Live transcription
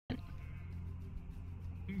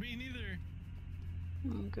Me neither.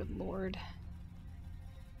 Oh, good lord.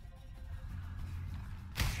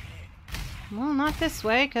 Well, not this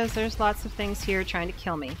way, because there's lots of things here trying to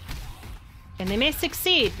kill me. And they may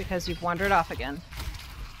succeed, because you've wandered off again.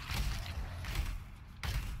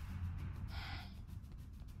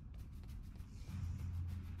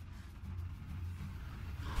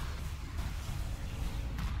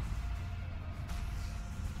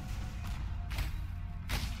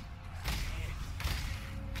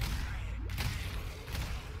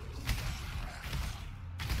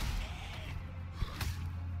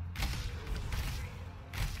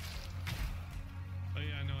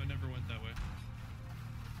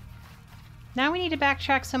 Now we need to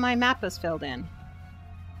backtrack so my map is filled in.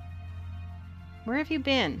 Where have you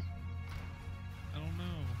been? I don't know.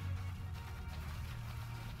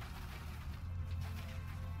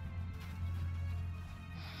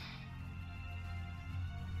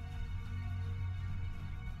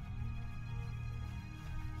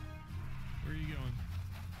 Where are you going?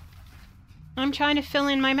 I'm trying to fill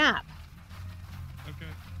in my map. Okay.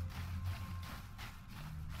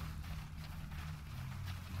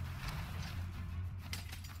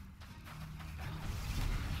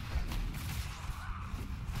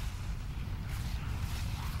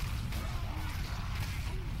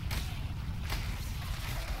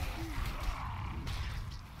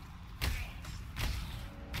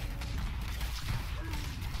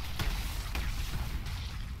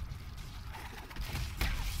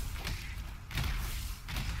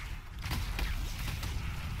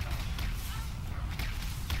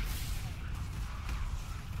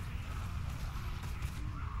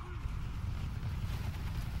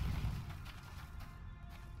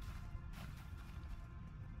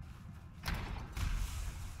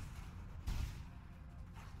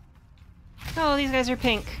 Oh, these guys are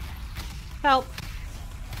pink. Help.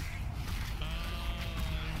 I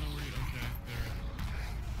don't know where you... Okay, there.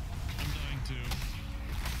 I'm dying too.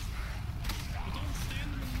 But don't stand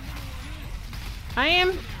in the middle of it. I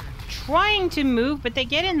am trying to move, but they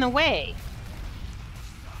get in the way.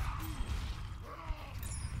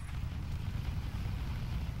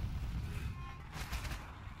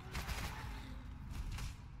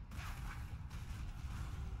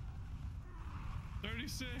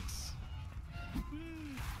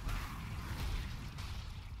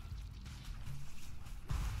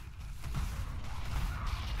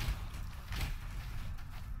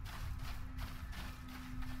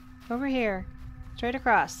 Over here. Straight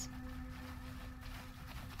across.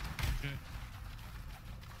 Okay.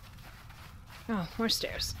 Oh, more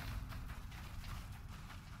stairs.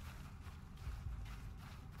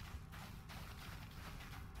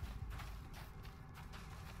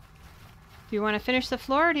 Do you want to finish the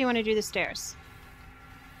floor, or do you want to do the stairs?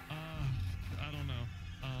 I don't know.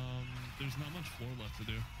 There's not much floor left to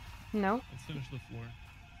do. No. Let's finish the floor.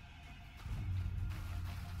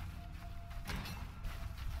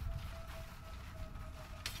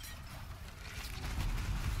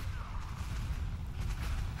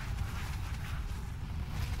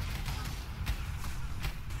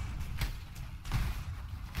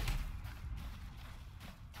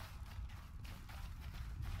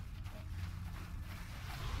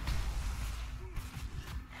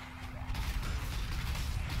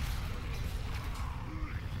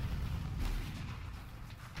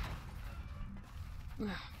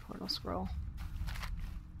 Portal scroll.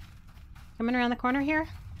 Coming around the corner here?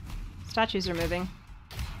 Statues are moving.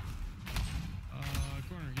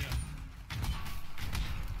 Corner, yeah.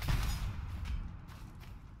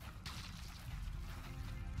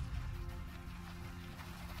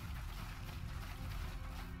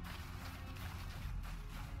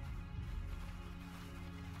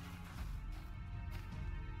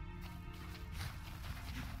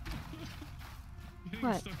 Getting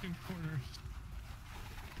What? stuck in corners.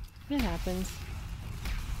 It happens.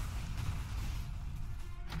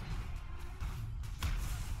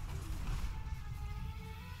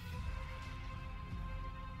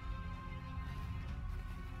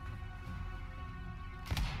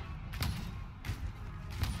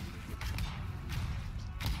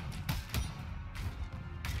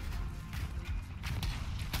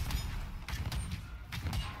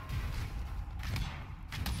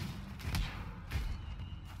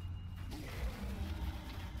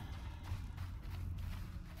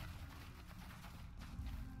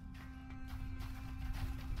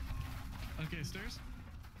 Okay, stairs?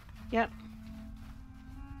 Yep.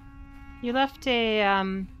 You left a,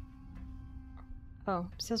 Oh,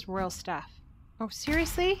 it says royal staff. Oh,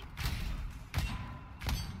 seriously?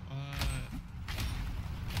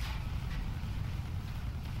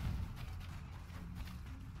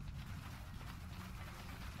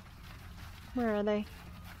 Where are they?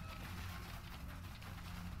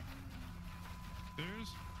 There's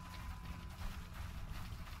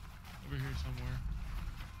over here somewhere.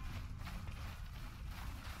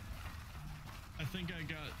 I think I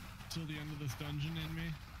got till the end of this dungeon in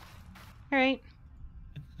me. Alright.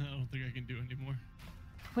 I don't think I can do anymore.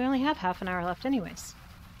 We only have half an hour left anyways.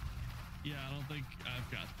 Yeah, I don't think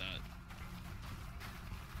I've got that.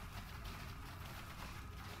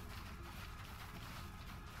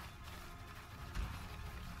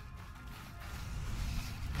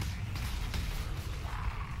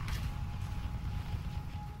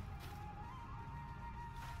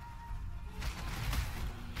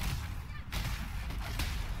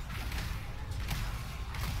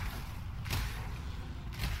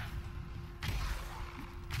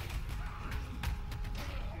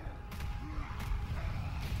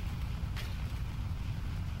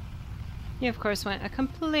 You, of course, went a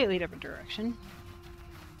completely different direction.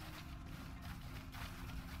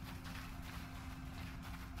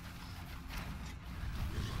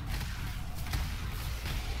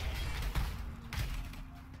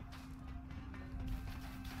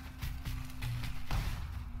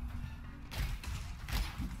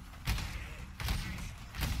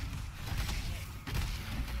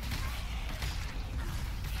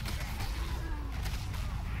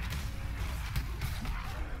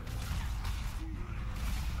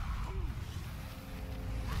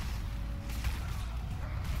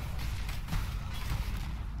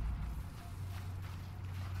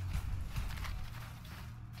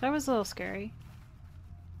 That was a little scary.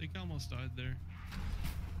 I think I almost died there.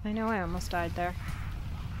 I know I almost died there.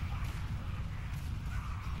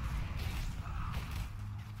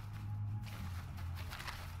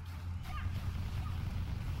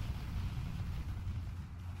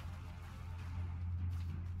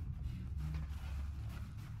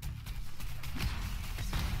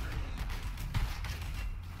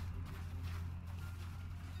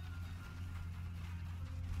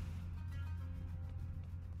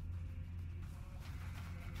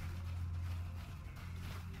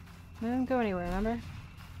 I didn't go anywhere, remember?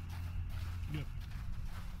 Yep.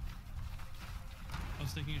 I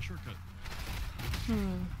was taking a shortcut.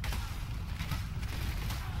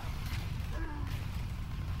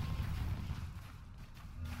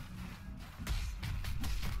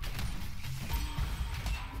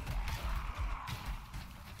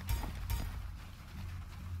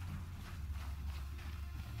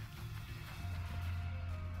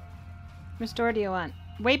 Which door do you want?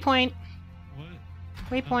 Waypoint! What?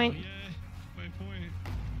 Waypoint. Oh, yay. Waypoint.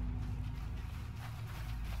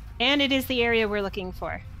 And it is the area we're looking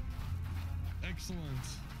for. Excellent.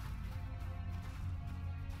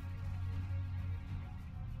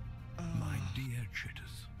 My dear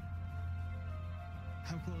Chitters.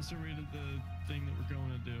 How close are we to the thing that we're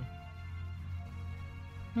going to do?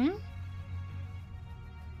 Hmm?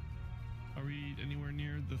 Are we anywhere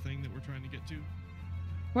near the thing that we're trying to get to?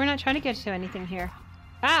 We're not trying to get to anything here.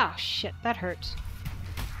 Ah, shit, that hurt.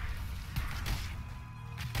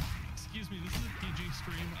 Excuse me, this is a PG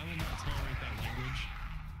stream. I will not tolerate that language.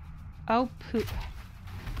 Oh, poop.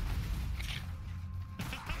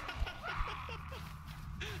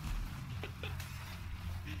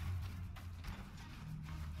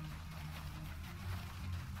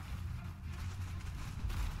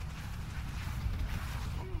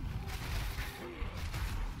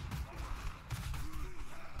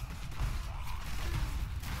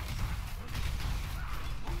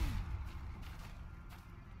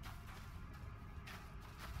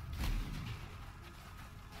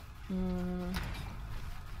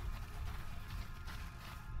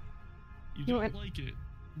 You don't like it,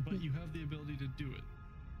 but you have the ability to do it.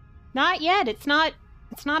 Not yet. It's not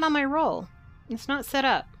on my roll. It's not set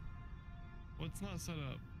up. What's not set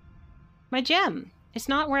up? My gem. It's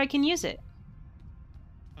not where I can use it.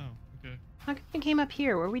 Oh, okay. How come it came up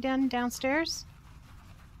here? Were we done downstairs?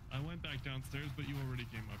 I went back downstairs, but you already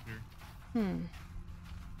came up here.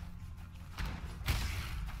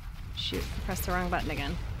 Shoot, I pressed the wrong button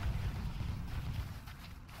again.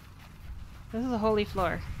 This is a holy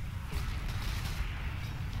floor.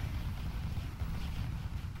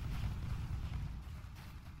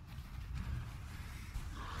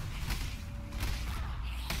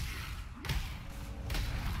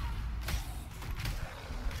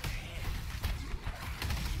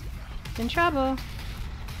 In trouble.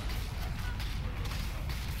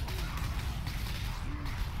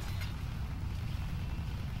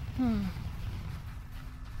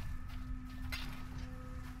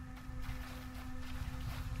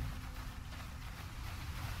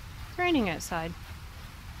 It's raining outside.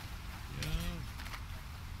 Yeah.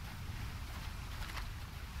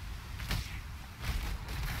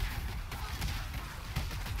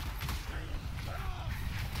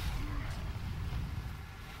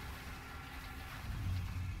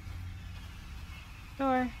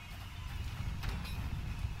 Door.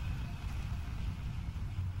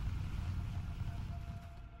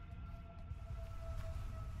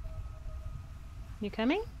 You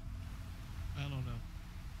coming? I don't know.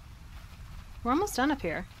 We're almost done up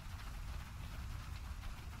here.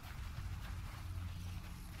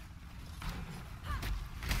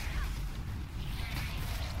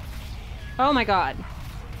 Oh my god.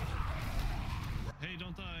 Hey,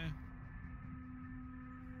 don't die.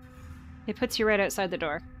 It puts you right outside the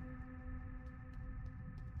door.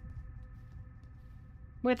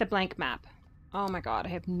 With a blank map. Oh my god, I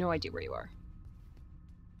have no idea where you are.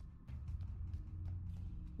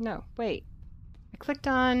 No, wait. I clicked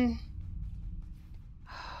on...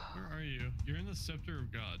 Where are you? You're in the Scepter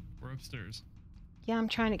of God. We're upstairs. Yeah, I'm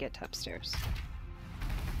trying to get to upstairs.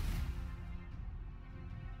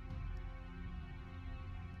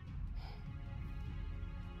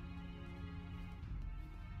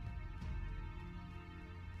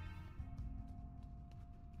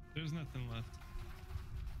 There's nothing left.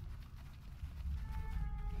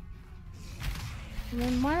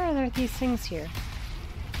 Then why are there these things here?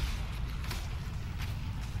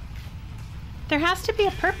 There has to be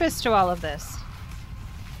a purpose to all of this.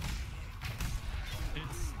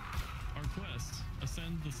 It's our quest.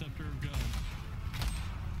 Ascend the Scepter of God.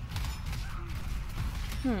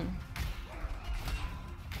 Hmm.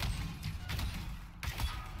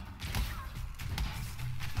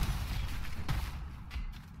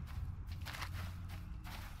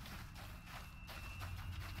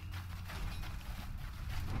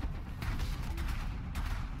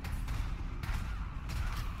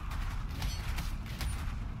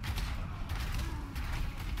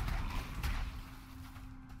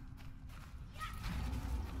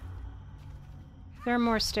 There are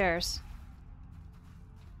more stairs.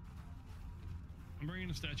 I'm bringing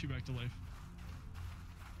a statue back to life.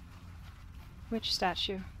 Which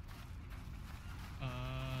statue?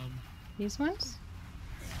 These ones?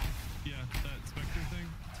 Yeah, that specter thing.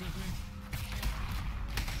 It's with me.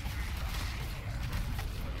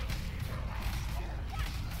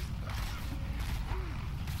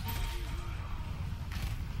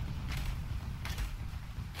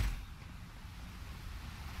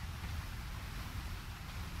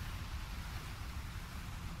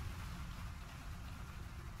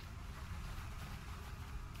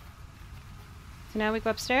 So now we go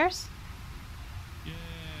upstairs? Yeah.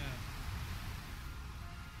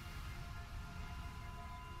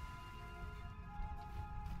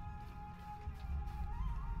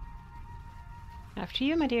 After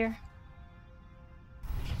you, my dear.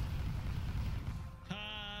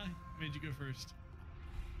 Ha! Made you go first.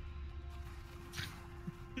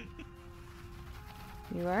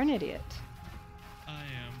 You are an idiot. I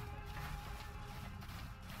am.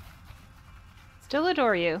 Still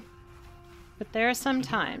adore you. But there are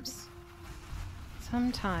sometimes.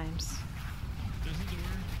 Sometimes. There's a door.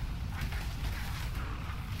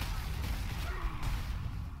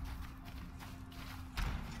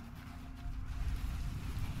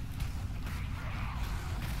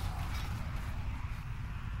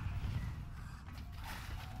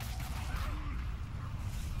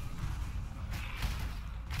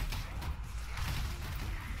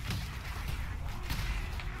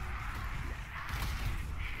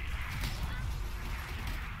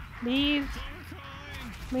 Leave.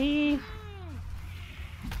 Leave.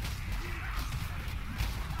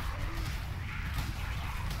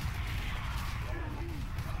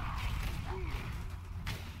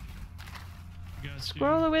 Got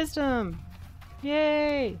Scroll you. of wisdom.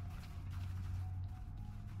 Yay.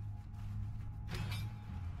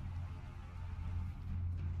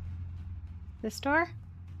 This door?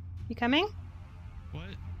 You coming? What?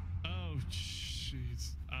 Oh,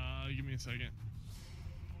 jeez. Give me a second.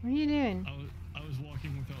 What are you doing? I was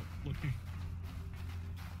walking without looking.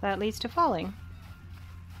 That leads to falling.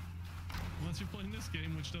 Unless you're playing this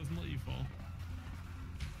game, which doesn't let you fall.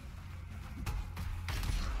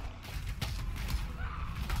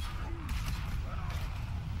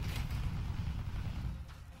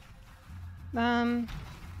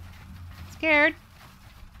 Scared.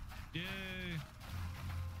 Yay!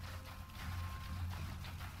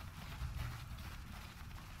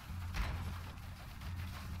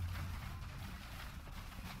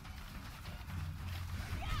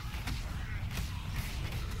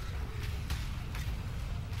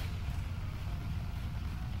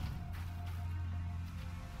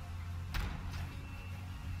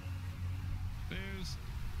 Stairs.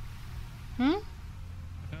 Hmm?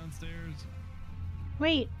 I found stairs.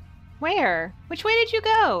 Wait. Where? Which way did you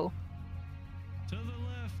go? To the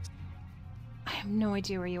left. I have no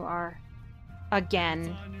idea where you are. It's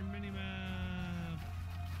Again. on your mini-map.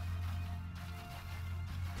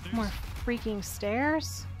 More freaking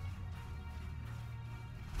stairs?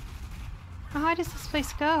 How high does this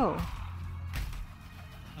place go?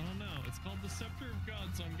 I don't know. It's called the Scepter of God,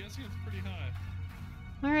 so I'm guessing it's pretty high.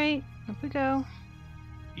 Alright, up we go.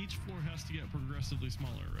 Each floor has to get progressively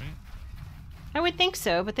smaller, right? I would think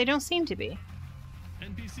so, but they don't seem to be.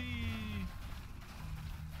 NPC!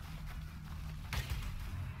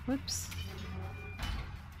 Whoops.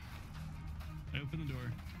 I opened the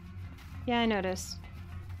door. Yeah, I noticed.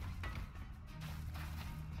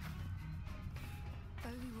 Though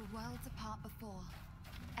we were worlds apart before,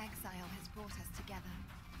 exile has brought us together.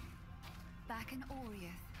 Back in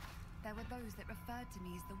Oriath, there were those that referred to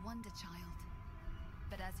me as the Wonder Child.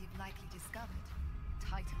 But as you've likely discovered,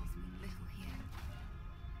 titles mean little here.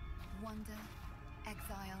 Wonder,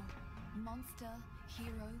 exile, monster,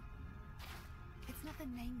 hero. It's not the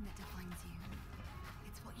name that defines you.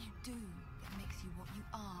 It's what you do that makes you what you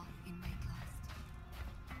are in Rayclast.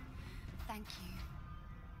 Thank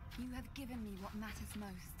you. You have given me what matters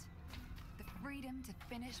most. The freedom to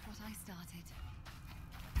finish what I started.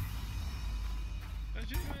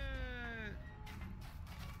 Achievement!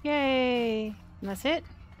 Yay! And that's it?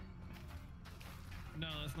 No,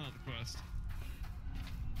 that's not the quest.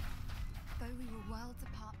 Though we were worlds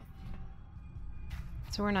apart.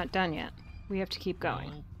 So we're not done yet. We have to keep going.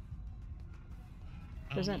 Well,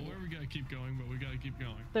 I There's don't know a- where we gotta keep going, but we gotta keep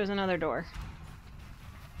going. There's another door.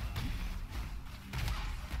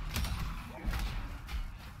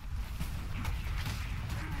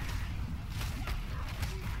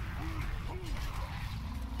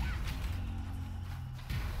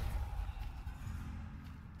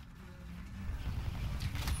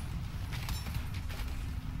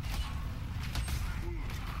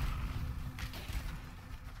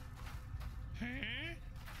 Huh?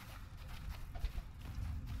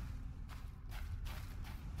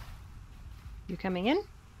 You coming in?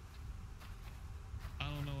 I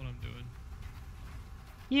don't know what I'm doing.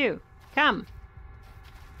 You, come.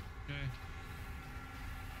 Okay.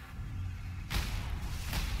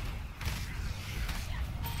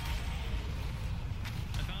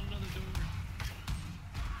 I found another door.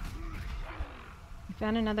 You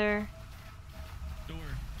found another. Door.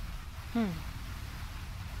 Hmm.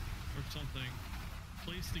 Or something.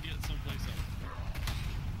 Place to get someplace else.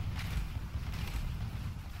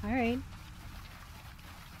 Alright.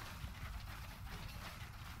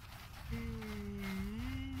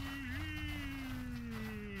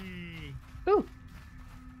 Ooh!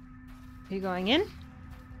 Are you going in?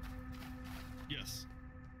 Yes.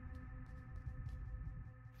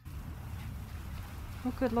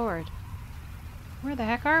 Oh, good lord. Where the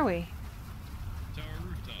heck are we? Tower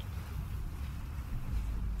rooftop.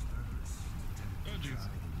 Oh, jeez.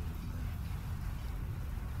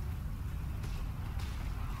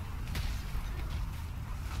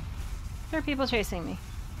 There are people chasing me.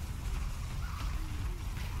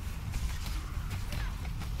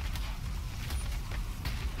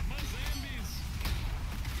 My zombies!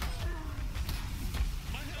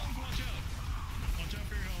 My health, watch out! Watch out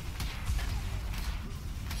for your health.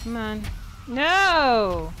 Come on.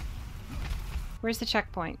 No! Where's the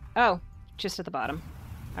checkpoint? Oh, just at the bottom.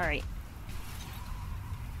 Alright.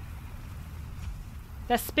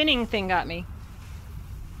 The spinning thing got me.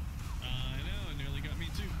 I know, it nearly got me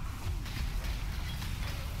too.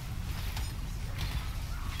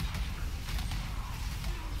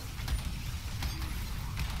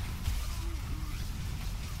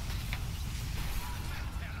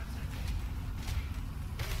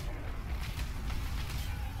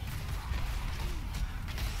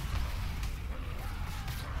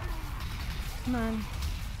 Come on.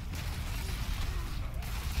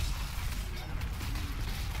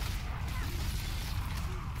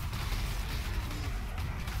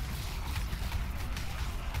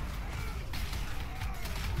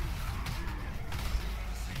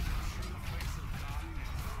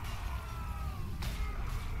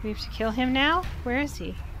 We have to kill him now? Where is he?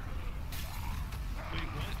 Wait, what?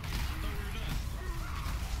 I thought we were done.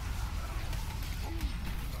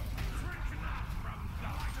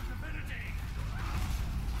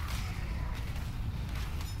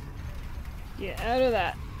 Get out of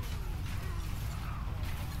that.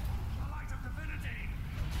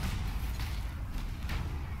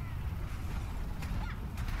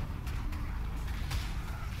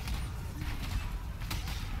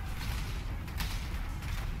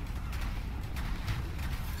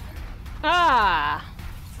 Ah!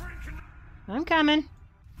 I'm coming.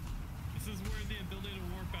 This is where the ability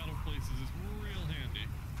to warp out of places is real handy.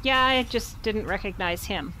 Yeah, I just didn't recognize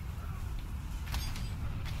him.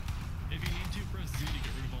 If you need to, press Z to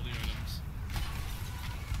get rid of all the items.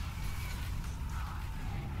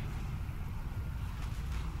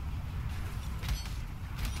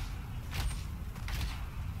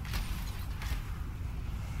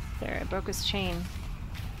 broke his chain.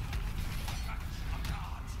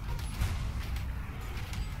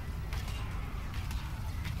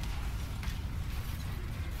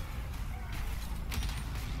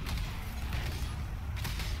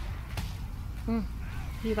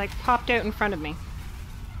 He like popped out in front of me.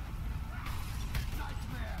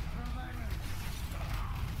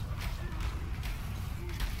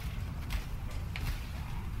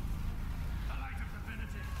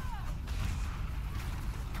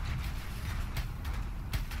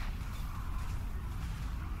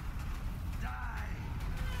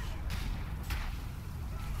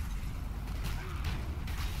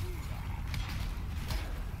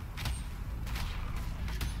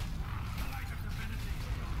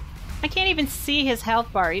 I can't even see his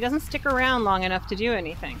health bar. He doesn't stick around long enough to do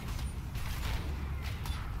anything.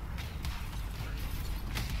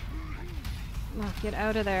 Oh, get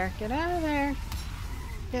out of there. Get out of there.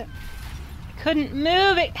 Get... I couldn't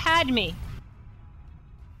move. It had me.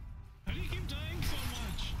 How do you keep dying so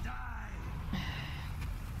much?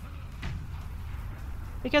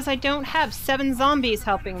 Because I don't have 7 zombies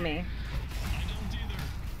helping me. I don't either.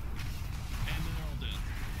 And they're all dead.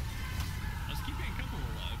 I was keeping a couple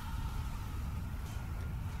alive.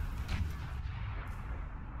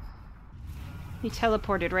 He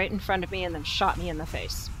teleported right in front of me and then shot me in the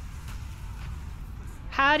face.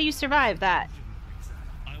 How do you survive that?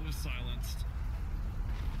 I was silenced.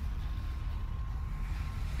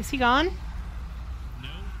 Is he gone? No.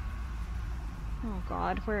 Oh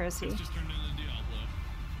god, where is he? It's just turned into Diablo.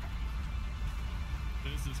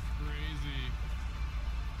 This is crazy.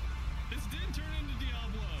 This did turn into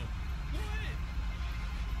Diablo. What?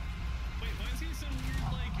 Wait, why is he some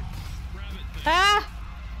weird, like, rabbit thing? Ah!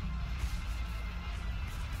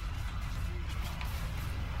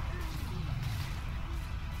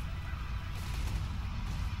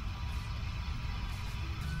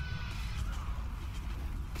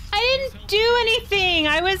 I didn't do anything!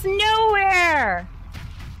 I was nowhere!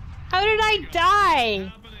 How did I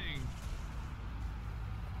die? Happening?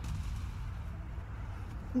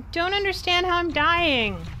 Don't understand how I'm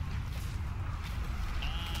dying.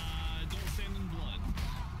 Don't stand in blood.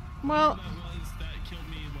 Well, That killed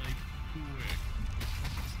me, like, quick.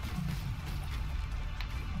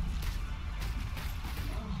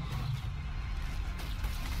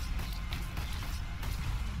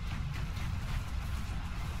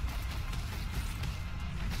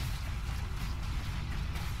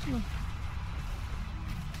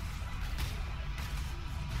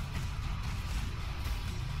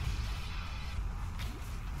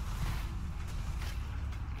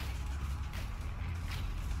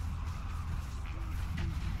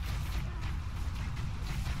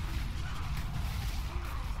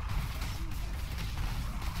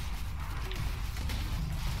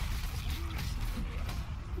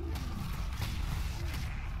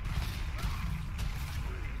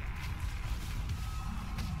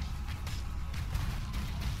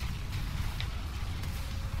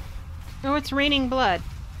 oh, it's raining blood.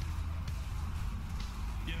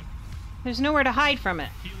 Yep. There's nowhere to hide from it.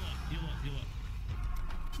 Heal up, heal up,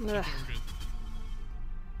 heal up. Ugh. Okay, we're good.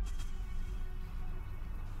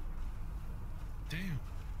 Damn.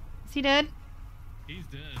 Is he dead? He's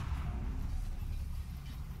dead.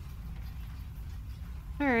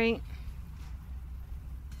 Alright.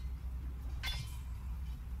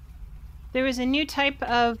 There was a new type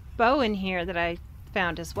of bow in here that I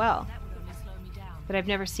found as well, That would only slow me down. that I've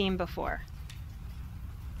never seen before.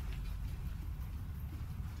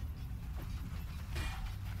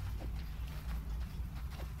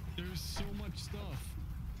 There's so much stuff.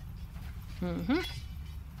 Mm-hmm.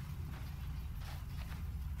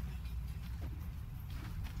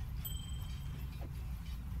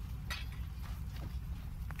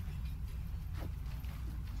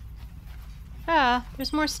 Ah,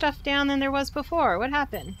 there's more stuff down than there was before. What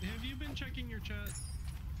happened? Have you been checking your chat?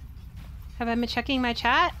 Have I been checking my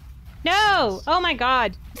chat? No! Oh my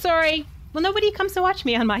god. Sorry. Well, nobody comes to watch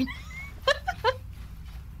me on mine.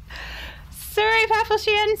 Sorry,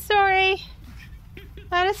 Paffleshian. Sorry.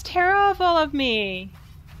 That is terrible of me.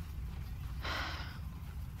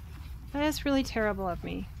 That is really terrible of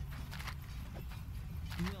me.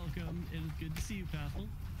 Welcome. It is good to see you, Paffle.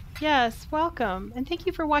 Yes, welcome. And thank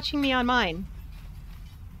you for watching me on mine.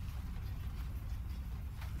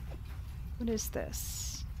 What is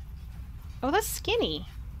this? Oh, that's skinny.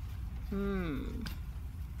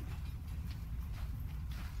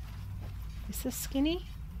 Is this skinny?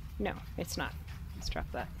 No, it's not. Let's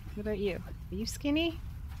drop that. What about you? Are you skinny?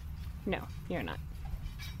 No, you're not.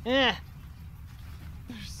 Ugh.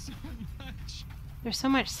 There's so much. There's so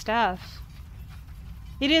much stuff.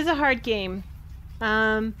 It is a hard game.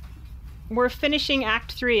 we're finishing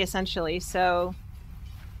Act 3 essentially, so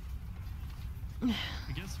I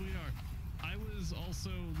guess we are. I was also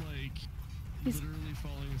like literally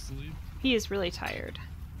falling asleep. he is really tired.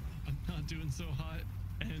 I'm not doing so hot,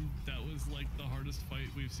 and that was like the hardest fight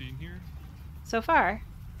we've seen here So far.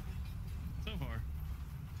 so far.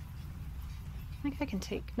 I think I can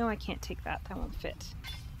take... No, I can't take that. That won't fit.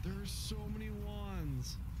 There are so many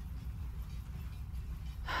wands.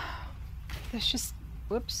 There's just...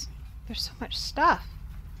 Whoops. There's so much stuff.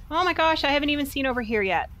 Oh my gosh, I haven't even seen over here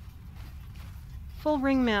yet. Full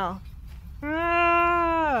ring mill.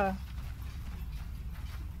 Ah!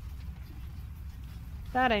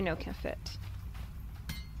 That I know can fit.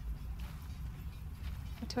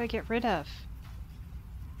 What do I get rid of?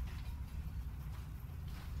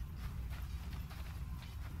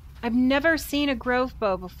 I've never seen a grove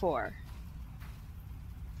bow before.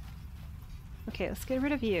 Okay, let's get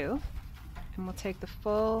rid of you. And we'll take the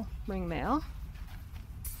full ring mail,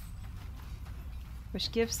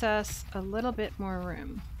 which gives us a little bit more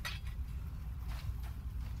room.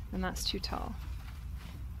 And that's too tall.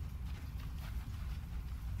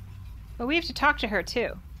 But we have to talk to her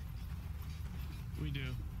too. We do.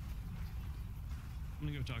 I'm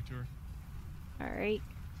gonna go talk to her. Alright.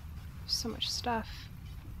 So much stuff.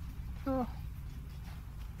 Oh.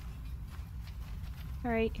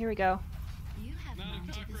 Alright, here we go. You have Not a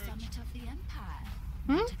mounted the cockroach. summit of the Empire,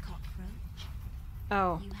 Hmm? not a cockroach.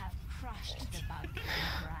 Oh. You have crushed the bug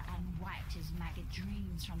emperor and wiped his maggot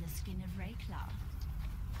dreams from the skin of Rayclaw.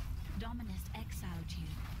 Dominus exiled you,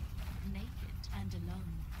 naked and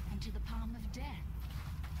alone, into the palm of death.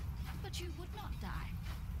 But you would not die,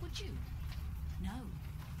 would you? No.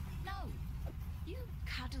 No. You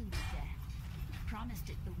cuddled death, promised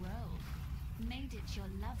it the world, made it your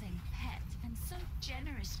loving pet, and so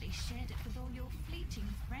generously shared it with all your fleeting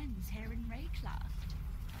friends here in Rayclaft.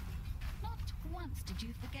 Not once did you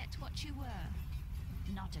forget what you were.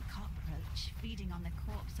 Not a cockroach feeding on the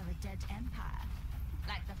corpse of a dead empire,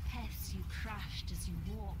 like the pests you crushed as you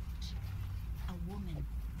walked. A woman.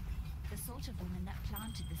 The sort of woman that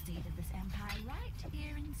planted the seed of this empire right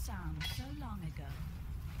here in Sam so long ago.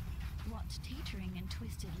 What teetering and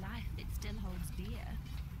twisted life it still holds dear,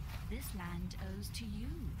 this land owes to you,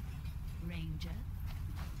 Ranger.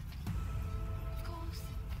 Of course,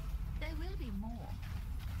 there will be more.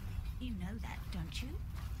 You know that, don't you?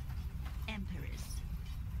 Emperors.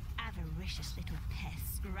 Avaricious little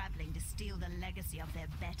pests scrabbling to steal the legacy of their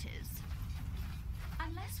betters.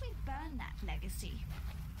 Unless we burn that legacy,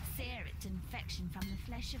 sear its infection from the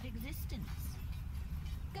flesh of existence.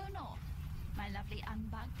 Go north, my lovely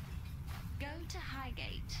unbug. Go to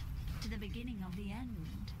Highgate, to the beginning of the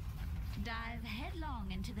end. Dive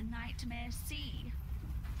headlong into the nightmare sea.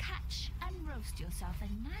 Catch and roast yourself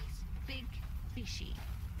a nice big fishy.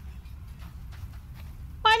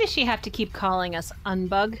 Why does she have to keep calling us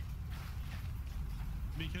unbug?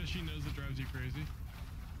 Because she knows it drives you crazy.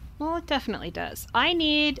 Well, it definitely does.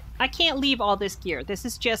 I can't leave all this gear. This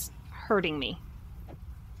is just hurting me.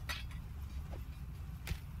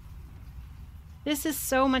 This is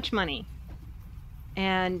so much money.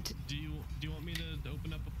 And Do you want me to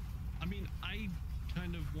open up I mean, I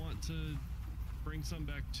kind of want to bring some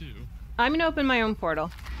back too. I'm gonna open my own portal.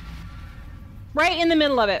 Right in the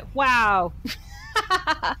middle of it. Wow.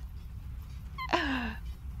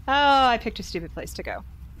 Oh, I picked a stupid place to go.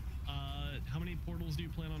 How many portals do you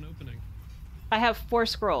plan on opening? I have 4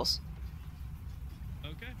 scrolls.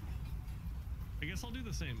 Okay. I guess I'll do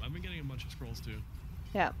the same. I've been getting a bunch of scrolls too.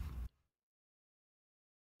 Yeah.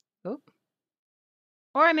 Oop.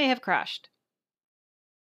 Or I may have crashed.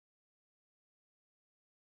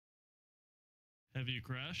 Have you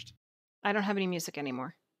crashed? I don't have any music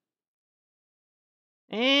anymore.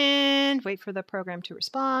 And wait for the program to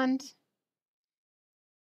respond.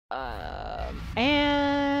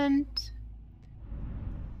 And...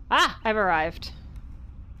 Ah! I've arrived.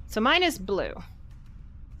 So mine is blue.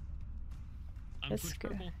 I'm That's switch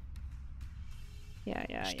good. purple.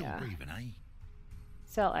 Yeah. Still breathing, eh?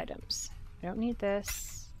 Sell items. I don't need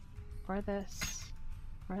this. Or this.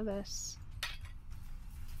 Or this.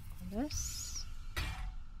 Or this.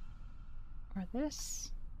 Or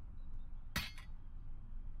this.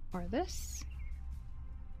 Or this.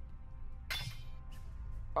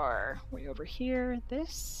 Or way over here,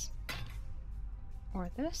 this. Or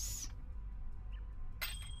this.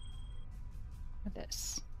 Or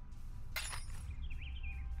this.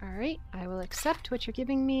 Alright, I will accept what you're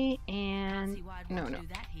giving me, and... See why I'd No, want no. to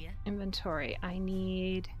do that here. Inventory. I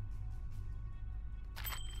need...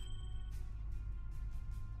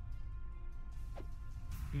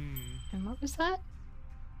 And what was that?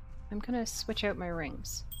 I'm gonna switch out my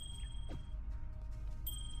rings.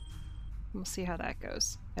 We'll see how that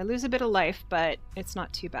goes. I lose a bit of life, but it's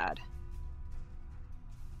not too bad.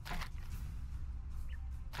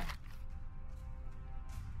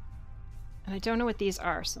 And I don't know what these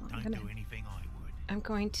are, so Don't do anything I would. I'm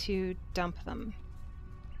going to dump them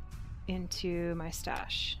into my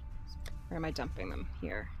stash. Where am I dumping them?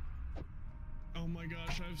 Here. Oh my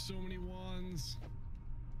gosh, I have so many wands.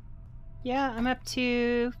 Yeah, I'm up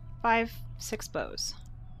to 6 bows.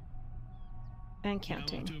 And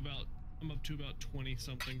counting. Yeah, I'm up to about 20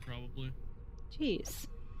 something probably. Jeez.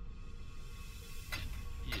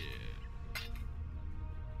 Yeah.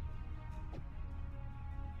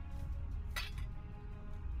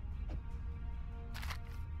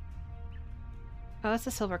 Oh, that's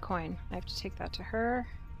a silver coin. I have to take that to her.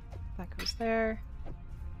 That goes there.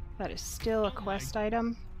 That is still a quest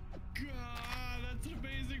item. God, that's an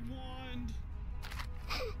amazing wand.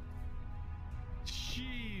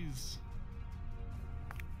 Jeez.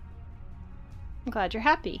 I'm glad you're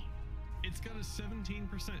happy. It's got a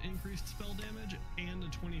 17% increased spell damage and a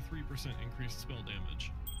 23% increased spell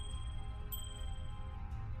damage.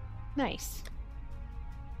 Nice.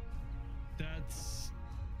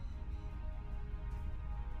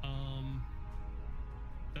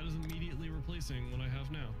 That is immediately replacing what I have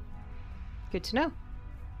now. Good to know.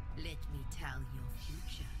 Let me tell your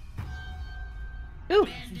future. Ooh!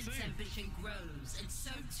 Bandit's ambition grows, and so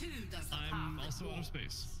too does the I'm power also of out of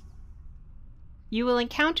space. You will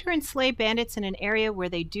encounter and slay bandits in an area where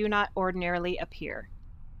they do not ordinarily appear.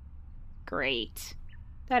 Great.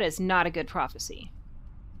 That is not a good prophecy.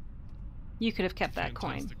 You could have kept that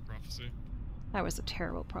coin. Fantastic prophecy. That was a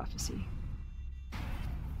terrible prophecy.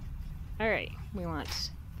 Alright, we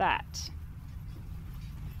want that.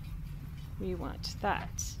 We want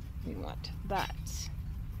that. We want that.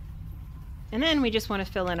 And then we just want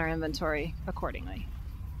to fill in our inventory accordingly.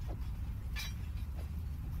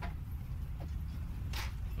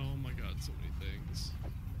 Oh my god, so many things.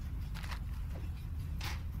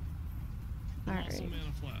 Alright. Also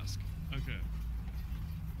mana flask. Okay.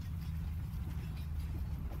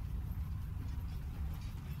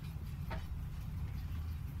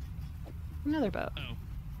 Another bow. Oh,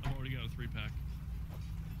 I've already got a 3-pack.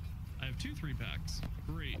 I have 2 3-packs.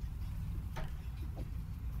 Great.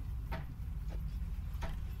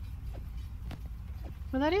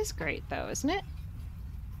 Well, that is great, though, isn't it?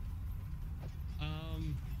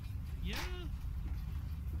 Yeah.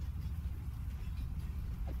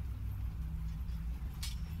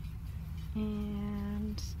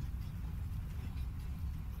 And...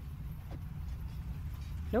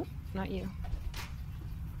 Nope, not you.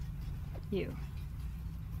 You.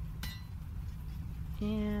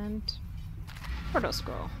 And... Portal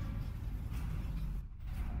scroll.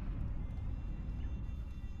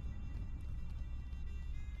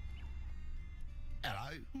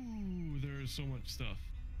 Hello. Ooh, there is so much stuff.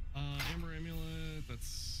 Amber amulet,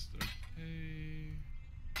 that's okay.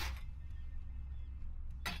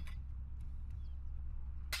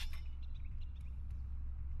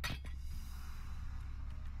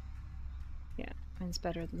 Yeah, mine's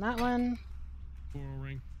better than that one. Coral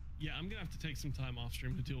ring. Yeah, I'm gonna have to take some time off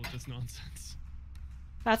stream to deal with this nonsense.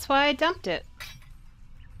 That's why I dumped it.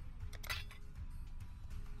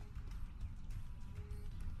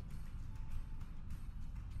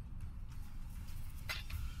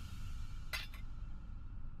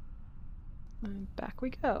 And back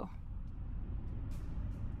we go.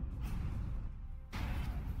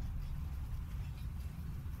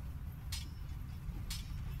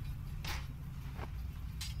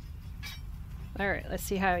 Alright, let's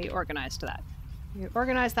see how you organized that. You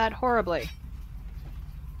organized that horribly.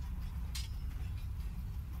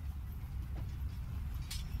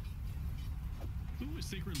 Ooh, a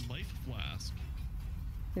sacred life flask.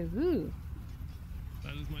 Ooh,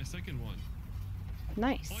 That is my second one.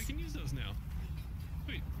 nice. Oh, I can use those now.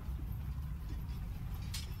 Wait.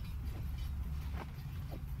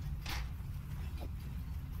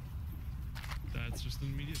 That's just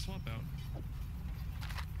an immediate swap out.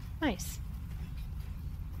 Nice.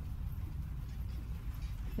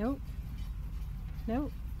 Nope.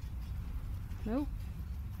 Nope. Nope.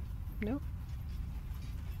 Nope.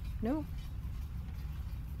 Nope.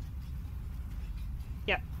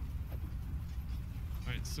 Yep.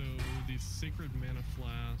 Alright, so these sacred mana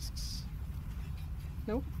flasks.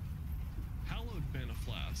 Nope. Hallowed mana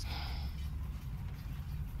flask.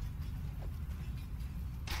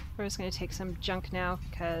 We're just going to take some junk now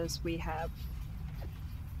because we have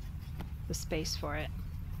the space for it.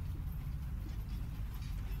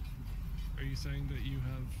 Are you saying that you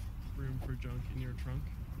have room for junk in your trunk?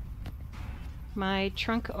 My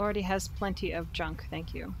trunk already has plenty of junk,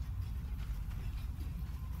 thank you.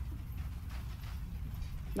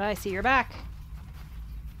 I see you're back.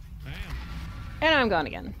 I am. And I'm gone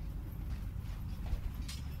again.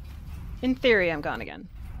 In theory, I'm gone again.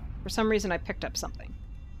 For some reason, I picked up something.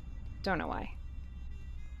 Don't know why.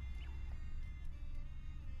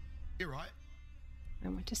 You're right. I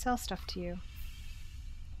want to sell stuff to you.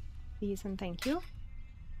 Please and thank you.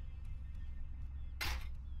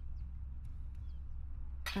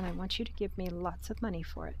 And I want you to give me lots of money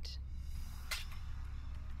for it.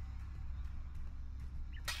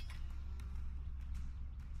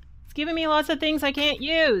 It's giving me lots of things I can't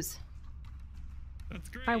use. That's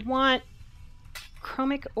great. I want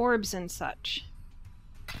chromic orbs and such.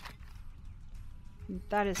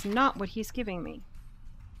 That is not what he's giving me.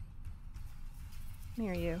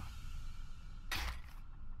 Near you.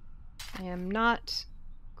 I am not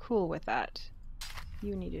cool with that.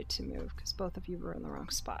 You needed to move because both of you were in the wrong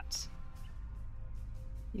spots.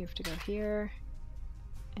 You have to go here,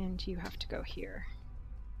 and you have to go here.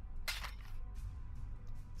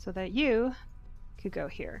 So that you could go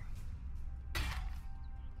here.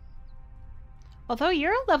 Although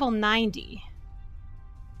you're a level 90.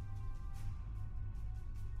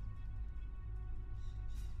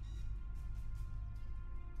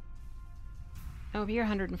 Oh, but you're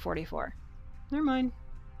 144. Never mind.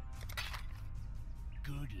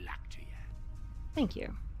 Good luck to you. Thank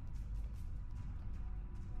you.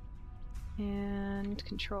 And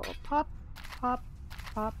control pop, pop,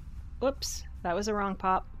 pop. Whoops, that was a wrong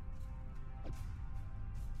pop.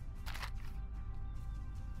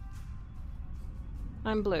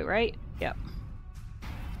 I'm blue, right? Yep.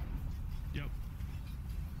 Yep.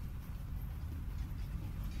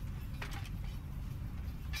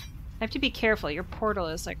 I have to be careful. Your portal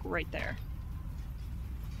is like right there.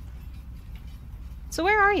 So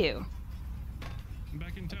where are you? I'm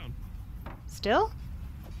back in town. Still?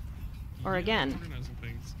 Or Yeah, again? Organizing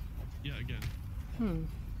things. Yeah, again. Hmm.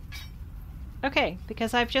 Okay,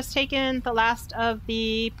 because I've just taken the last of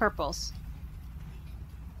the purples.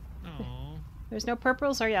 Oh. There's no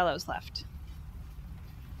purples or yellows left.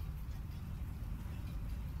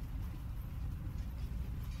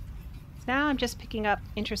 So now I'm just picking up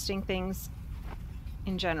interesting things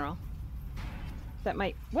in general. That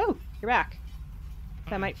might... Whoa! You're back.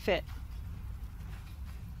 That might fit.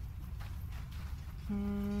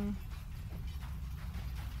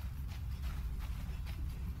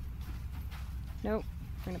 Nope.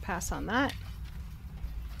 We're going to pass on that.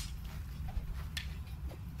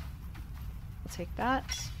 I'll take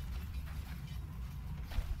that.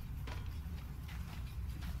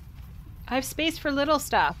 I have space for little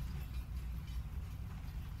stuff.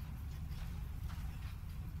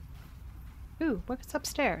 Ooh, what's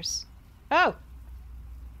upstairs? Oh!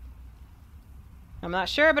 I'm not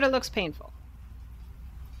sure, but it looks painful.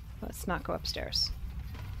 Let's not go upstairs.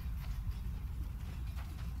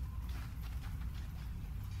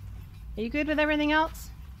 Are you good with everything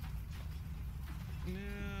else?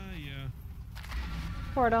 Yeah.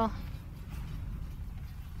 Portal.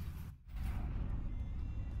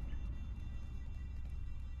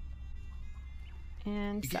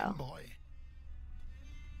 And You sell. getting by?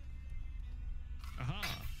 Aha.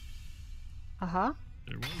 Uh-huh.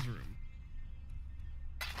 There was room.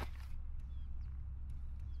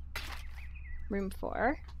 Room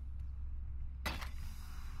 4.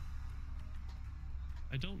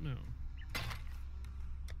 I don't know.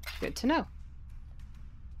 Good to know.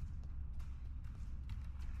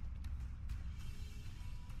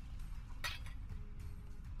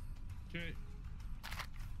 Okay.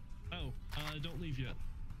 Oh, don't leave yet.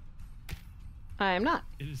 I am not.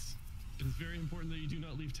 It is very important that you do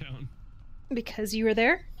not leave town. Because you were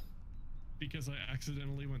there? Because I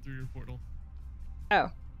accidentally went through your portal.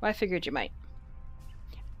 Oh, well, I figured you might.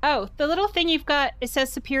 Oh, the little thing you've got, it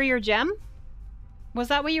says Superior Gem? Was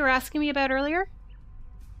that what you were asking me about earlier?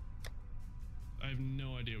 I have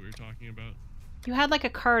no idea what you're talking about. You had like a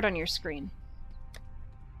card on your screen.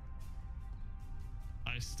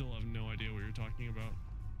 I still have no idea what you're talking about.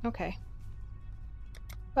 Okay.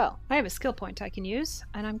 Well, I have a skill point I can use,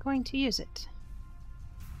 and I'm going to use it.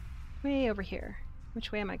 Way over here.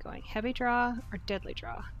 Which way am I going? Heavy draw or deadly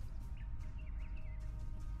draw?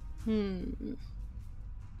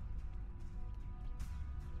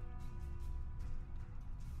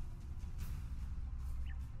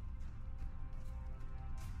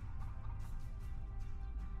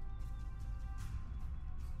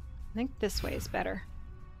 I think this way is better.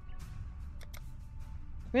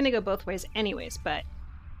 We're gonna go both ways anyways, but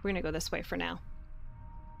we're gonna go this way for now.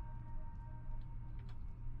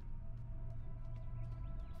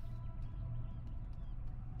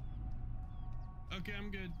 Okay, I'm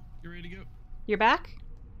good. You ready to go? You're back?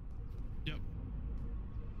 Yep.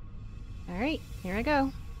 Alright, here I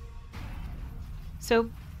go. So,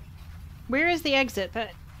 where is the exit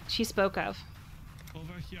that she spoke of?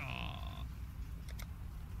 Over here.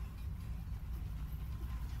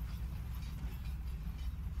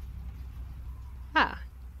 Ah.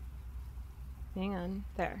 Hang on,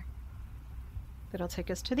 there. That'll take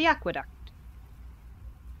us to the aqueduct.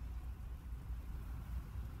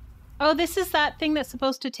 Oh, this is that thing that's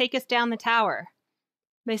supposed to take us down the tower.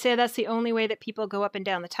 They say that's the only way that people go up and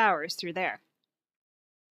down the tower is through there.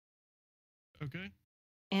 Okay.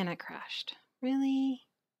 And I crashed. Really?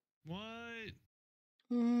 What?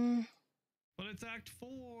 Hmm. But it's Act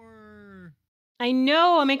 4. I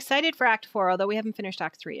know, I'm excited for Act 4, although we haven't finished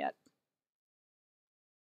Act 3 yet.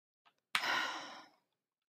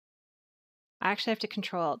 I actually have to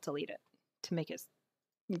Control-Alt-Delete it to make it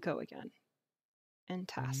go again. And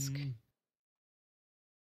task.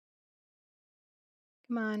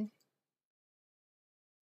 Come on.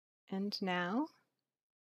 And now.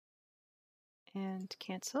 And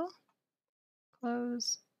cancel.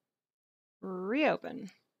 Close.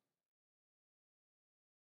 Reopen.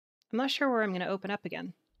 I'm not sure where I'm going to open up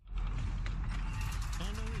again. Oh,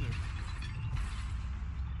 no, either.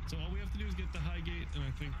 So all we have to do is get the high gate, and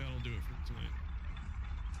I think that'll do it for tonight.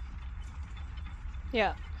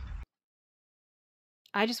 Yeah.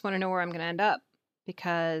 I just want to know where I'm going to end up,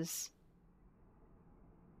 because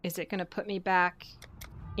is it going to put me back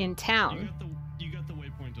in town? You got the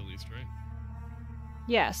waypoint at least, right?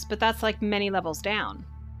 Yes, but that's like many levels down.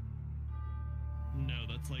 No,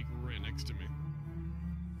 that's like right next to me.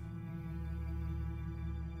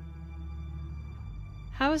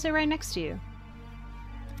 How is it right next to you?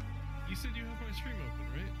 You said you have my stream open,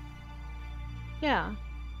 right? Yeah.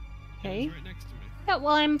 Okay. It's right next to me. Yeah,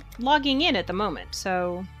 well, I'm logging in at the moment,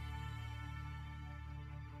 so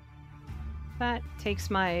that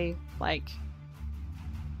takes my, like,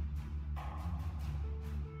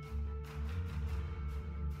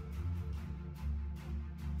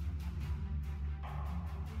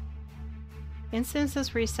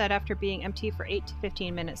 instances reset after being empty for 8 to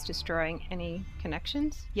 15 minutes, destroying any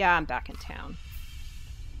connections. Yeah, I'm back in town.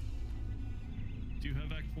 Do you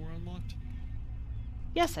have Act 4 unlocked?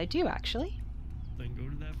 Yes, I do, actually. Then go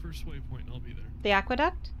to that first waypoint and I'll be there. The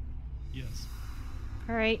aqueduct? Yes.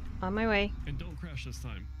 Alright, on my way. And don't crash this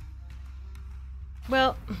time.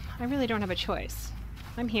 Well, I really don't have a choice.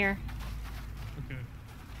 I'm here. Okay.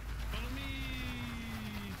 Follow me!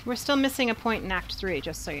 We're still missing a point in Act 3,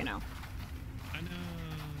 just so you know. I know.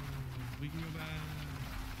 We can go back.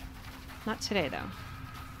 Not today, though.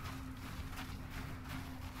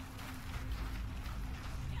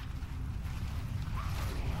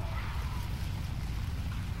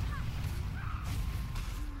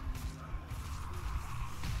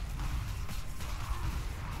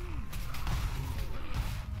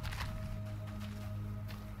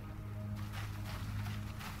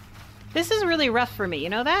 This is really rough for me, you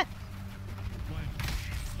know that? Why?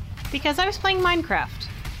 Because I was playing Minecraft.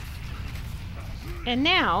 And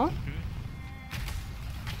now, Okay.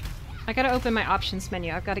 I gotta open my options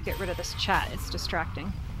menu. I've gotta get rid of this chat. It's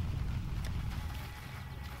distracting.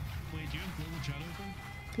 Wait, do you have global chat open?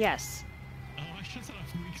 Yes. Oh, I shut that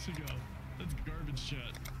off weeks ago. That's garbage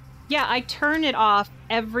chat. Yeah, I turn it off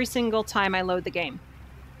every single time I load the game.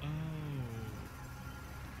 Oh.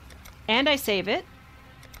 And I save it.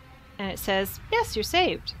 And it says, yes, you're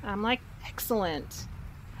saved. I'm like, excellent.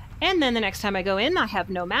 And then the next time I go in, I have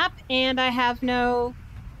no map and I have no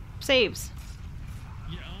saves.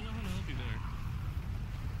 Yeah, I don't know how to help you there.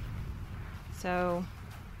 So,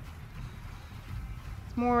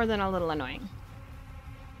 it's more than a little annoying.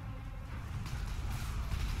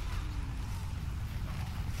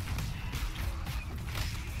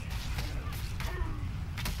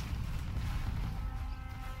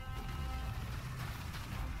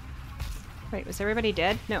 Wait, was everybody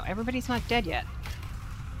dead? No, everybody's not dead yet.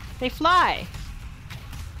 They fly!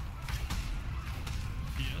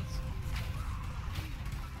 Yes.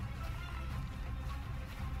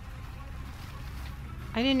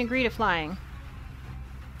 I didn't agree to flying.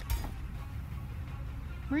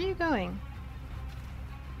 Where are you going?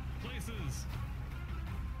 Places.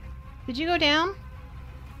 Did you go down?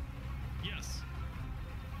 Yes.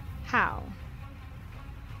 How?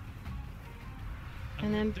 I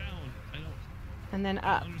And went then- down. I don't And then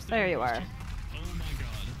up. understand There the you are. question. Oh my god.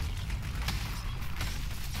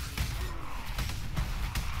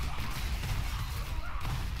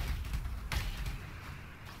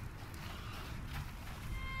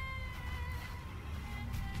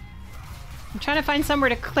 I'm trying to find somewhere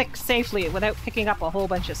to click safely without picking up a whole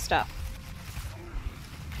bunch of stuff.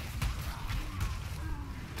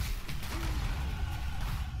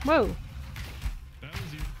 Whoa.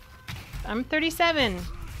 I'm 37.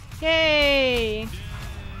 Yay! Yay! My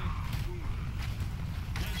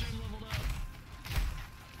gem leveled up.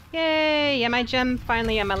 Yay! Yeah, my gem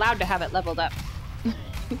finally, I'm allowed to have it leveled up.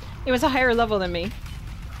 It was a higher level than me.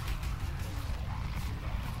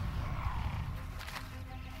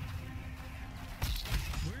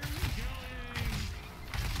 Where are we going?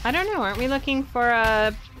 I don't know. Aren't we looking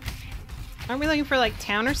for like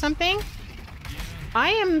town or something? Yeah.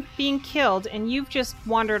 I am being killed and you've just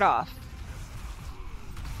wandered off.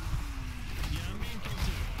 Yeah, I'm being killed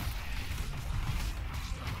too.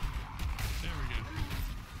 There we go.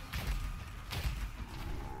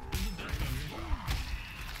 There's a death bow here.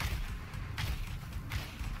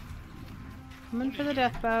 Coming for the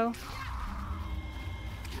death bow.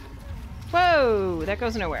 Whoa! That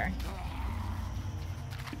goes nowhere.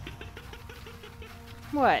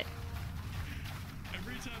 What?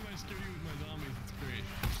 Every time I stir you with my zombies, it's great.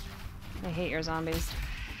 I hate your zombies.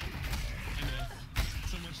 I know.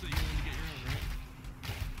 So much that you wanted to get your own, right?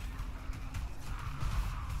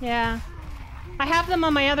 Yeah. I have them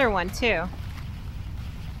on my other one, too.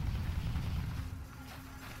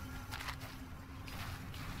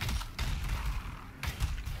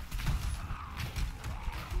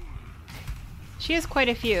 She has quite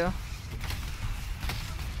a few.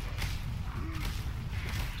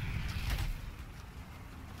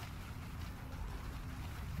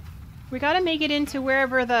 We gotta make it into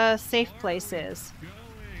wherever the safe place is. Going.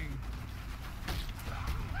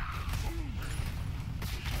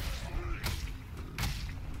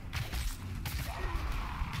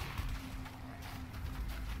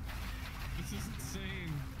 This is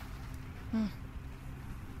insane.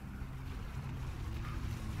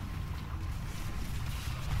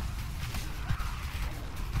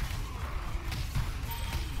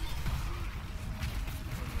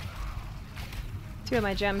 Two of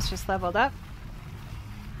my gems just leveled up.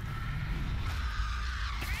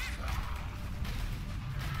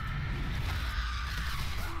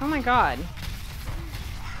 Oh my god. I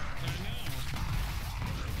know.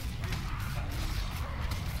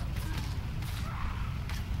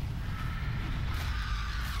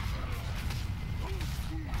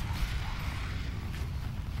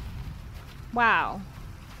 Wow.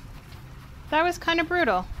 That was kind of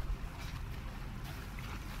brutal.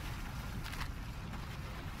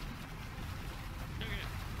 Okay.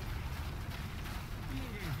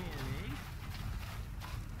 Moving forward.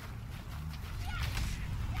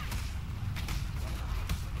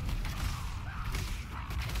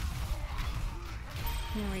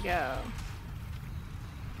 Here we go.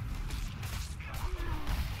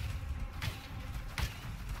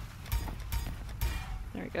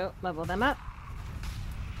 There we go. Level them up.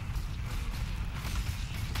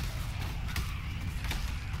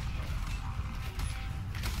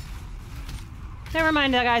 Never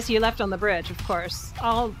mind the guys you left on the bridge, of course.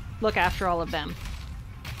 I'll look after all of them.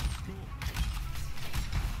 Cool.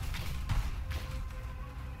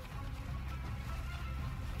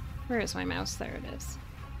 Where is my mouse? There it is.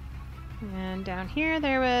 And down here,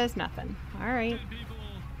 there was nothing. Alright. Dead people.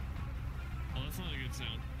 Oh, that's not a good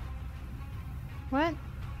sound. What?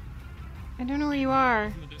 I don't know where you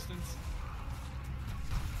are. From the distance.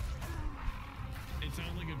 It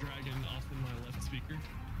sounded like a dragon off in my left speaker.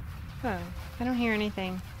 Oh, I don't hear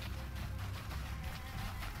anything.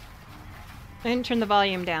 I didn't turn the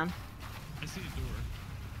volume down. I see a door.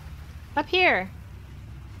 Up here!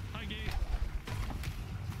 Hi, gate.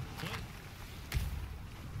 What?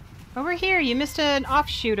 Over here! You missed an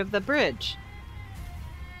offshoot of the bridge.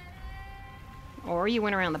 Or you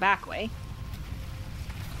went around the back way.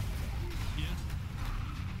 Yeah.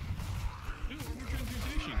 Ooh, orbital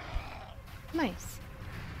transmutation. Nice.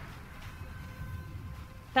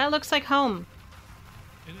 That looks like home.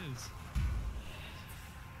 It is.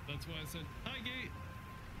 That's why I said, hi, gate.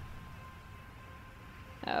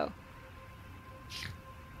 Oh.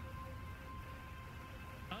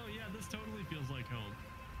 Oh, yeah, this totally feels like home.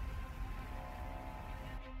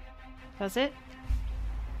 Does it?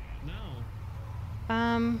 No.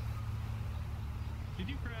 Did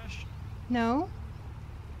you crash? No.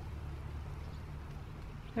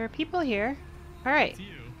 There are people here. Alright. It's you.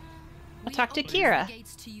 I'll talk to We Kira. opened the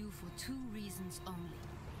gates to you for two reasons only: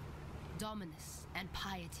 dominance and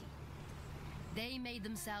piety. They made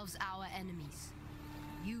themselves our enemies.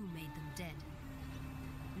 You made them dead.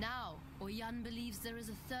 Now, Oyan believes there is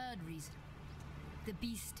a third reason. The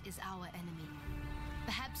beast is our enemy.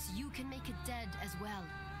 Perhaps you can make it dead as well.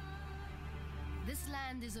 This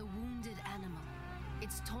land is a wounded animal.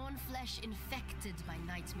 Its torn flesh infected by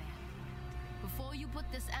nightmare. Before you put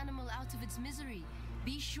this animal out of its misery,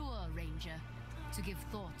 be sure, Ranger, to give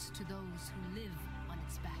thought to those who live on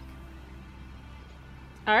its back.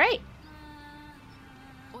 All right.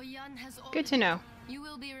 Oyan has Good to know. You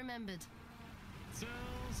will be remembered. Sell.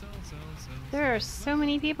 There are so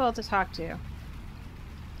many people to talk to.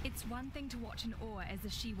 It's one thing to watch an Aur as the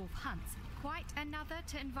she-wolf hunts, quite another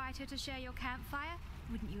to invite her to share your campfire.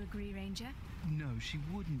 Wouldn't you agree, Ranger? No, she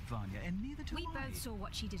wouldn't, Vanya, and neither do We I. both saw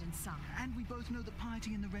what she did in summer. And we both know that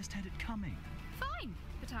Piety and the rest had it coming. Fine,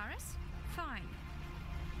 Bataris. Fine.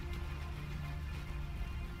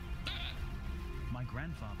 My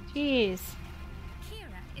grandfather... Jeez.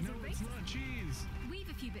 Kira is No, a it's racist. not cheese. We've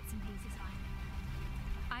a few bits and pieces.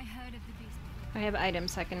 I heard of the beast. I have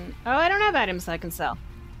items I can... Oh, I don't have items I can sell.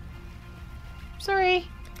 Sorry.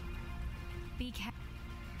 Be careful.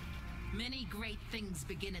 Many great things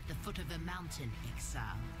begin at the foot of a mountain,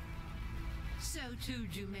 exile. So too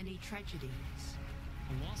do many tragedies.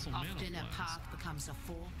 A Wassel Often a Manifest. path becomes a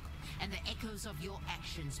fork, and the echoes of your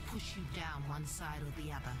actions push you down one side or the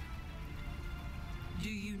other. Do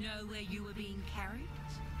you know where you were being carried?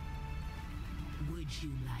 Would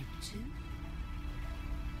you like to?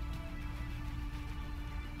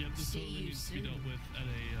 Yep, this See totally you needs to be soon. dealt with at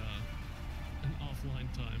an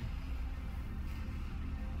offline time.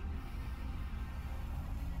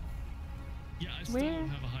 Yeah, I still Where? don't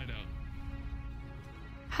have a hideout.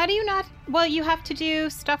 How do you not... Well, you have to do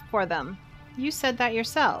stuff for them. You said that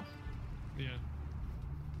yourself. Yeah.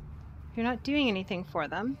 You're not doing anything for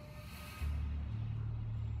them.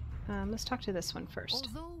 Let's talk to this one first.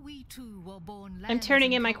 Although we two were born I'm lands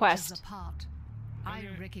turning and in my cultures quest. apart, I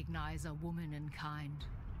Okay. recognize a woman in kind.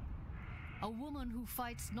 A woman who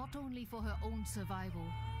fights not only for her own survival,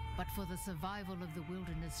 but for the survival of the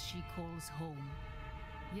wilderness she calls home.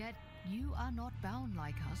 Yet you are not bound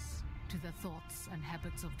like us to the thoughts and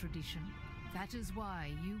habits of tradition. That is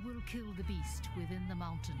why you will kill the beast within the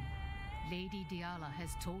mountain. Lady Diala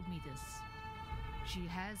has told me this. She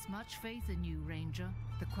has much faith in you, Ranger.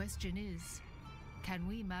 The question is, can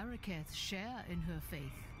we Marraketh share in her faith?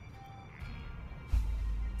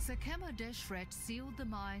 Sekema Deshret sealed the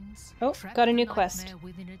mines, Oh, trapped got a the new nightmare quest.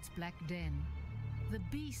 within its black den. The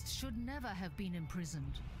beast should never have been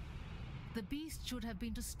imprisoned. The beast should have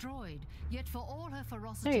been destroyed, yet for all her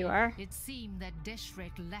ferocity, There you are. it seemed that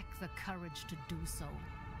Deshret lacked the courage to do so.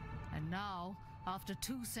 And now, after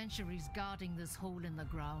 2 centuries guarding this hole in the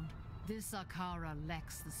ground, this Akara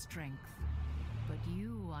lacks the strength. But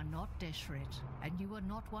you are not Deshret, and you are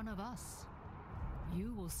not one of us.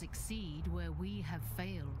 You will succeed where we have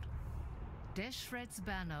failed. Deshret's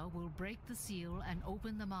banner will break the seal and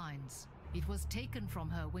open the mines. It was taken from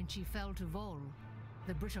her when she fell to Vol,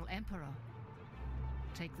 the Brittle Emperor.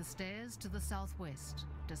 Take the stairs to the southwest.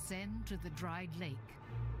 Descend to the dried lake.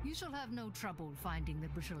 You shall have no trouble finding the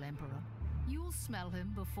Brittle Emperor. You'll smell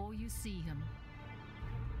him before you see him.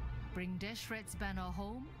 Bring Deshret's banner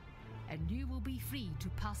home, and you will be free to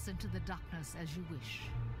pass into the darkness as you wish.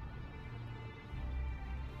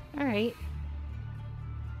 Alright.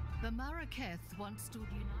 The Marraketh once stood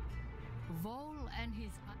united. Vol and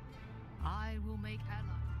his... I will make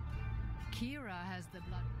ally. Kira has the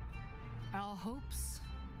blood. Our hopes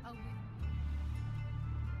are with...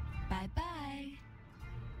 Bye-bye.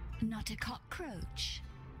 Not a cockroach.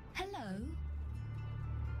 Hello.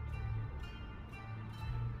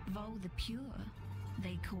 Vol the Pure,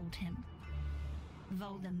 they called him.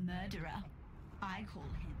 Vol the Murderer, I call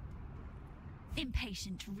him.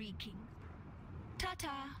 Impatient reeking.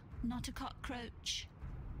 Ta-ta, not a cockroach.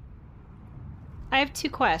 I have 2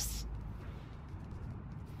 quests.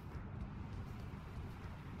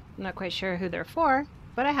 I'm not quite sure who they're for,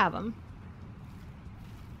 but I have them.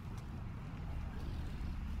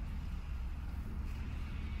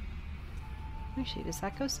 Actually, does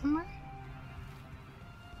that go somewhere?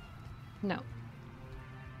 No.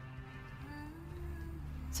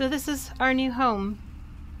 So this is our new home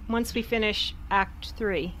once we finish Act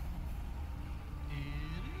 3.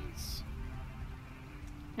 It is.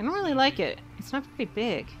 I don't really like it. It's not very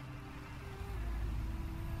big.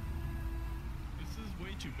 This is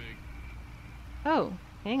way too big. Oh,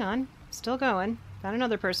 hang on. Still going. Found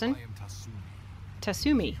another person. I am Tasumi,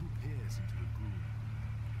 Tasumi. who peers into the gloom,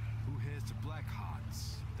 who hears the black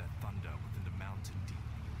hearts that thunder within the mountain deep.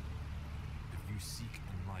 If you seek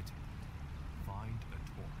enlightenment, find a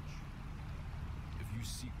torch. If you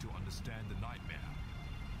seek to understand the nightmare,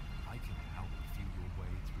 I can help feel your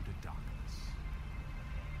way through the darkness.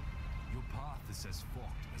 Your path is as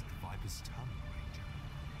forked as the viper's tongue, Ranger.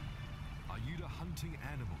 Are you the hunting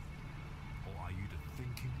animal, or are you the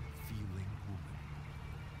thinking, feeling woman?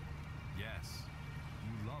 Yes,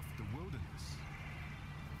 you love the wilderness.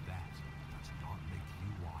 That does not make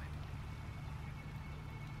you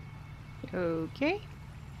wild. Okay.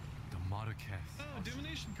 The Marraketh Oh, has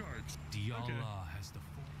divination cards. Diala Okay. has the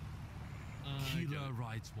four. I get Kila it.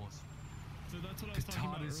 rides was. So that's what I was talking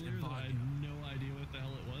about Katanas earlier, that I had and no idea what the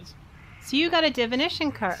hell it was. So you got a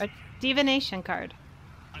divination card. A divination card.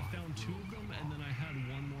 I found 2 of them, and then I had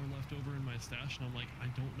 1 more left over in my stash, and I'm like, I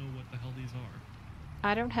don't know what the hell these are.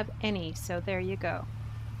 I don't have any, so there you go.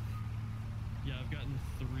 Yeah, I've gotten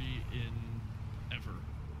 3 in ever.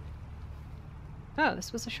 Oh,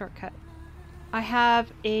 this was a shortcut. I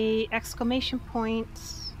have a exclamation point.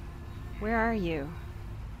 Where are you?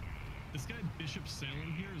 This guy Bishop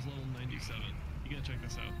Salem here is level 97. You gotta check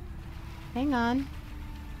this out. Hang on.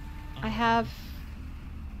 I have...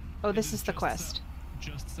 Oh, it this is the just quest.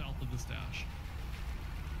 Just south of the stash.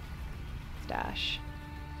 Stash.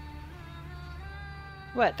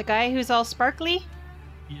 What, the guy who's all sparkly?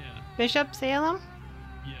 Yeah, Bishop Salem?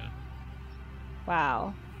 yeah.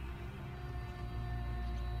 Wow.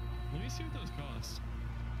 Let me see what those cost.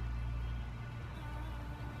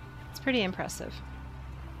 It's pretty impressive.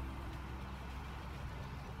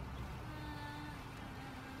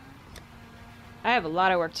 I have a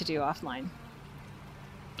lot of work to do offline.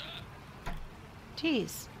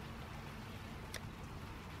 Jeez.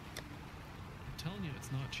 I'm telling you,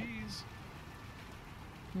 it's not cheese.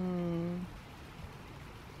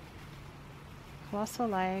 Colossal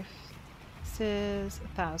Life. This is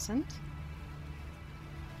 1,000.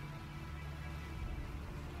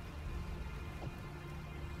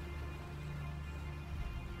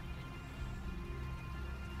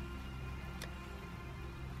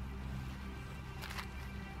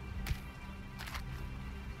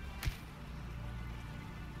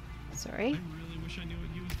 Sorry. I really wish I knew what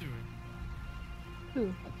he was doing.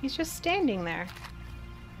 Ooh, he's just standing there.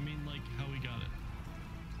 I mean, like, how he got it.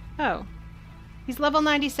 Oh. He's level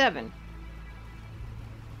 97.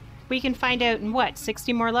 We can find out in what,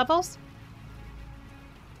 60 more levels?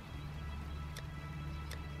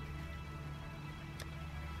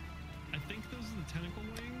 I think those are the tentacle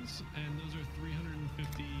wings, and those are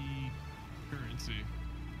 350 currency.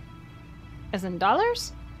 As in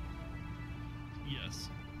dollars? Yes.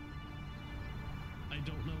 I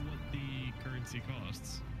don't know what the currency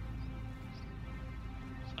costs.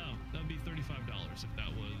 Oh, that would be $35 if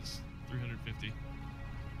that was 350.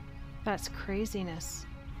 That's craziness.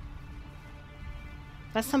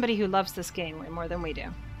 That's somebody who loves this game way more than we do.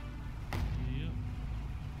 Yep.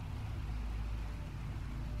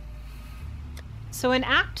 So in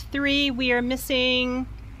Act 3, we are missing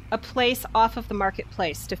a place off of the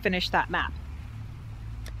marketplace to finish that map.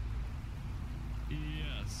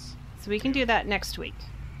 Yes. So we can do that next week.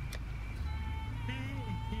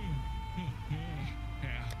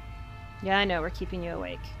 Yeah. Yeah, I know, we're keeping you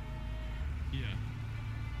awake. Yeah.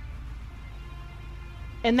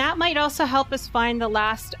 And that might also help us find the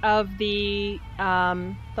last of the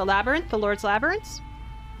labyrinth, the Lord's Labyrinths.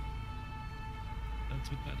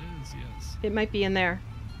 That's what that is, yes. It might be in there.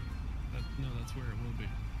 No, that's where it will be.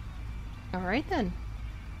 All right, then.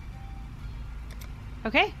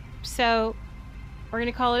 Okay, so we're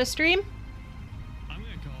going to call it a stream? I'm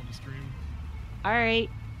going to call it a stream. All right.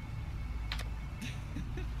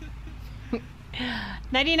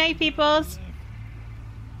 Nighty-night, peoples.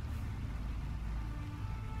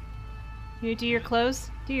 You do your clothes?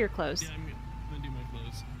 Do your clothes. Yeah, I'm going to do my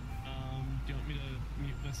clothes. Do you want me to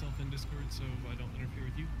mute myself in Discord so I don't interfere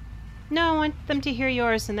with you? No, I want them to hear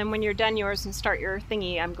yours, and then when you're done yours and start your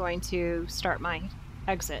thingy, I'm going to start my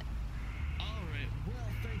exit. Alright, well,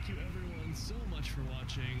 thank you everyone so much for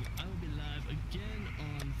watching. I will be live again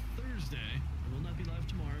on Thursday. I will not be live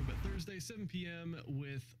tomorrow, but Thursday, 7 p.m.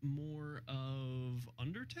 with more of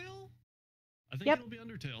Undertale? I think it'll be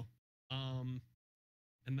Undertale.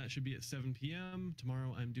 And that should be at 7 p.m.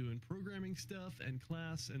 Tomorrow I'm doing programming stuff and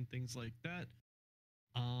class and things like that.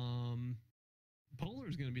 Polar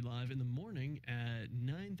is going to be live in the morning at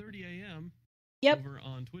 9:30 a.m. Yep. over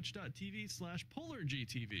on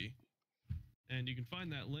twitch.tv/PolarGTV. And you can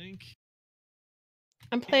find that link.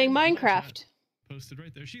 I'm playing in my Minecraft. chat, posted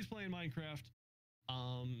right there. She's playing Minecraft,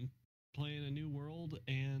 playing a new world,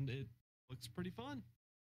 and it looks pretty fun.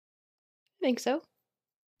 I think so.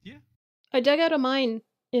 Yeah. I dug out a mine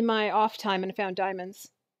in my off time and found diamonds.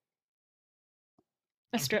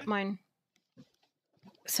 A strip mine.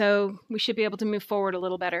 So we should be able to move forward a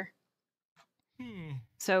little better.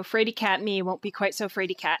 So Frady Cat me won't be quite so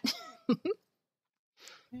Frady Cat.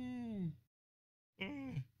 I'm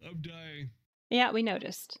dying. Yeah, we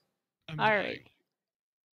noticed. I'm All dying. right.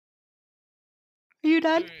 Are you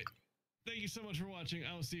done? All right. Thank you so much for watching.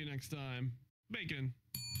 I will see you next time. Bacon.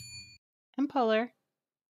 I'm Polar.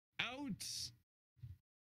 Out.